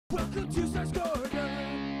Welcome to Science Garden.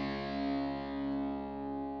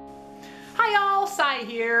 Hi y'all, Sai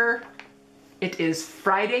here. It is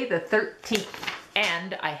Friday the 13th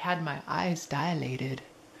and I had my eyes dilated.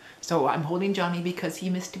 So I'm holding Johnny because he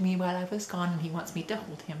missed me while I was gone and he wants me to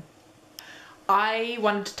hold him. I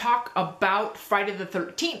wanted to talk about Friday the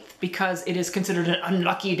 13th because it is considered an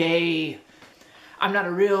unlucky day. I'm not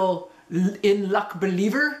a real in luck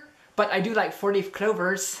believer, but I do like 4-leaf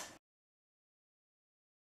clovers.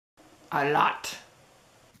 A lot.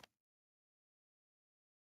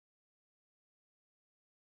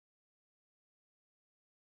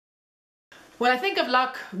 When I think of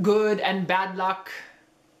luck, good and bad luck,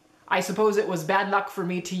 I suppose it was bad luck for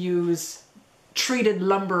me to use treated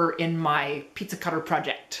lumber in my pizza cutter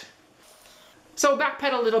project. So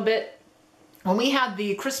backpedal a little bit. When we had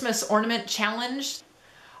the Christmas ornament challenge,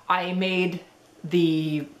 I made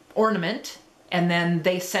the ornament and then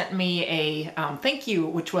they sent me a thank you,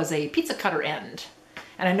 which was a pizza cutter end.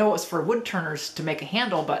 And I know it was for wood turners to make a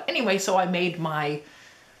handle, but anyway, so I made my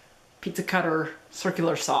pizza cutter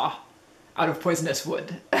circular saw out of poisonous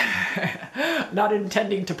wood. Not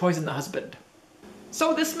intending to poison the husband.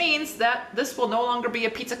 So this means that this will no longer be a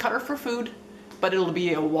pizza cutter for food, but it'll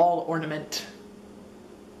be a wall ornament.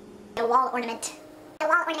 A wall ornament. A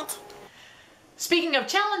wall ornament. Speaking of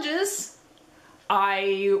challenges,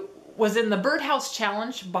 I was in the Birdhouse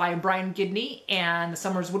Challenge by Brian Gidney and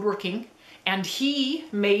Summers Woodworking, and he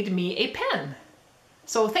made me a pen.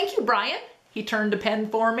 So thank you, Brian. He turned a pen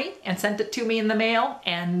for me and sent it to me in the mail,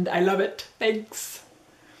 and I love it. Thanks.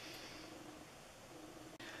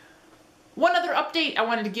 One other update I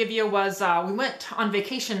wanted to give you was we went on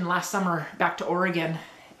vacation last summer back to Oregon,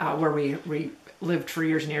 where we lived for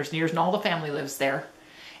years and years and years, and all the family lives there.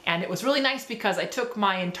 And it was really nice because I took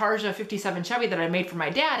my Intarsia 57 Chevy that I made for my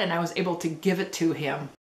dad and I was able to give it to him.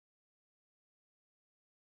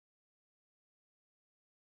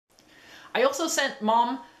 I also sent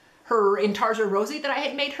Mom her Intarsia Rosie that I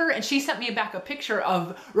had made her, and she sent me back a picture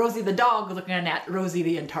of Rosie the dog looking at Rosie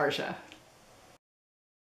the Intarsia.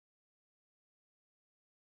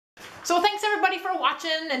 So thanks everybody for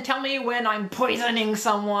watching, and tell me when I'm poisoning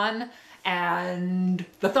someone, and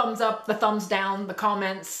the thumbs up, the thumbs down, the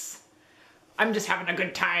comments. I'm just having a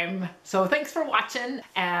good time. So thanks for watching,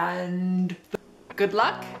 and good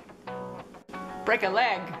luck. Break a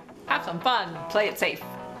leg. Have some fun. Play it safe.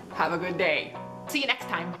 Have a good day. See you next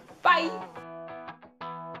time. Bye.